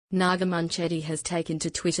Naga Munchetty has taken to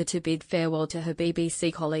Twitter to bid farewell to her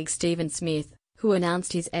BBC colleague Stephen Smith, who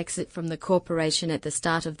announced his exit from the corporation at the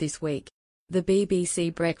start of this week. The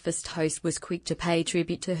BBC breakfast host was quick to pay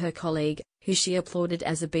tribute to her colleague, who she applauded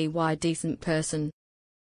as a decent person.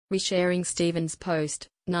 Resharing Stephen's post,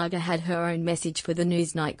 Naga had her own message for the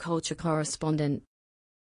Newsnight culture correspondent.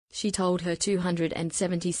 She told her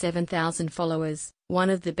 277,000 followers, "One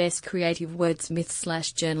of the best creative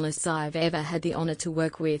wordsmiths/journalists I've ever had the honor to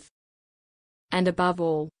work with. And above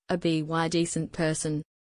all, a decent person.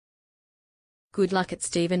 Good luck at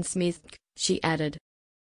Stephen Smith," she added.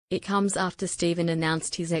 It comes after Stephen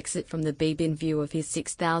announced his exit from the BBC in view of his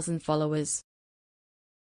 6,000 followers.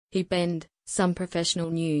 He penned, "Some professional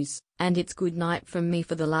news, and it's good night from me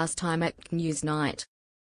for the last time at Newsnight.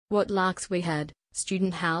 What larks we had,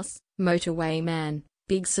 student house, motorway man,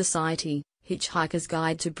 big society, hitchhiker's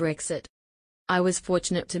guide to Brexit. I was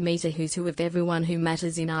fortunate to meet a who's who of everyone who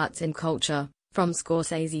matters in arts and culture, from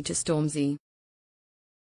Scorsese to Stormzy."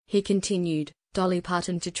 He continued, "Dolly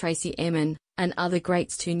Parton to Tracy Emin, and other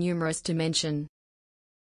greats too numerous to mention.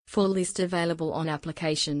 Full list available on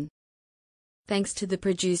application. Thanks to the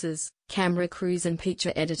producers, camera crews and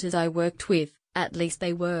picture editors I worked with, at least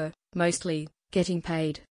they were, mostly, getting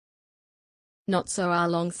paid. Not so our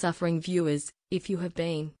long-suffering viewers, if you have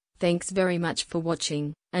been, thanks very much for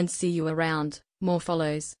watching, and see you around, more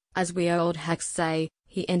follows, as we old hacks say,"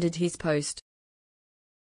 he ended his post.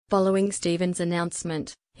 Following Stephen's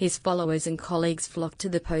announcement, his followers and colleagues flocked to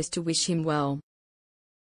the post to wish him well.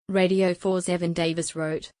 Radio 4's Evan Davis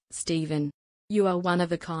wrote, "Stephen, you are one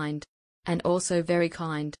of a kind. And also very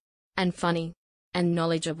kind. And funny. And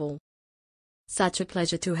knowledgeable. Such a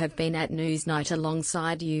pleasure to have been at Newsnight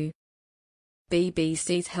alongside you."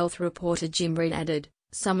 BBC's health reporter Jim Reid added,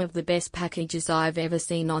 "Some of the best packages I've ever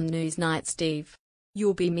seen on Newsnight, Steve.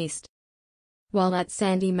 You'll be missed." While at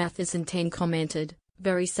Sandy Matheson 10 commented,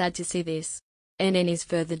 "Very sad to see this. NN is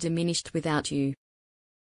further diminished without you.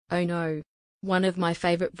 Oh no. One of my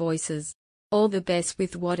favorite voices. All the best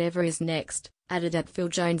with whatever is next," added at Phil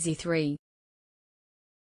Jonesy 3.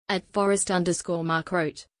 At Forrest_Mark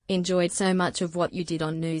wrote, "Enjoyed so much of what you did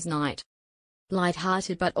on Newsnight.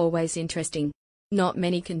 Light-hearted but always interesting. Not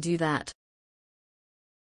many can do that."